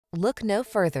Look no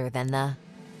further than the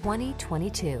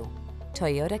 2022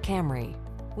 Toyota Camry.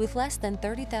 With less than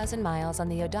 30,000 miles on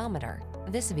the odometer,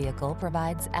 this vehicle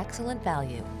provides excellent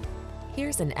value.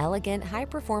 Here's an elegant,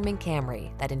 high-performing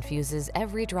Camry that infuses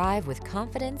every drive with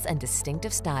confidence and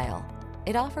distinctive style.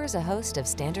 It offers a host of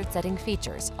standard-setting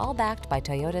features, all backed by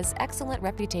Toyota's excellent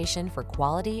reputation for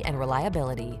quality and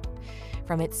reliability.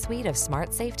 From its suite of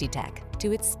smart safety tech,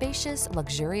 to its spacious,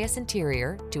 luxurious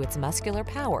interior, to its muscular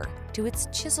power, to its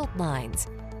chiseled lines,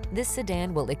 this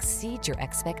sedan will exceed your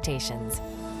expectations.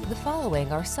 The following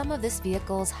are some of this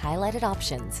vehicle's highlighted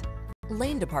options: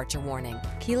 lane departure warning,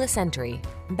 keyless entry,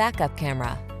 backup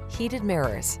camera, heated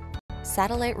mirrors,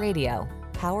 satellite radio,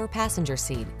 power passenger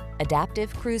seat,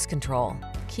 adaptive cruise control,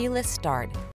 keyless start,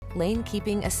 lane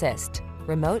keeping assist,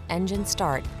 remote engine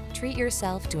start. Treat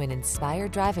yourself to an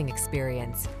inspired driving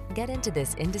experience. Get into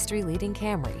this industry-leading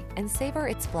Camry and savor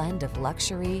its blend of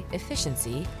luxury,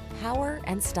 efficiency, power,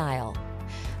 and style.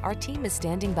 Our team is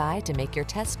standing by to make your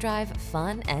test drive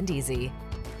fun and easy.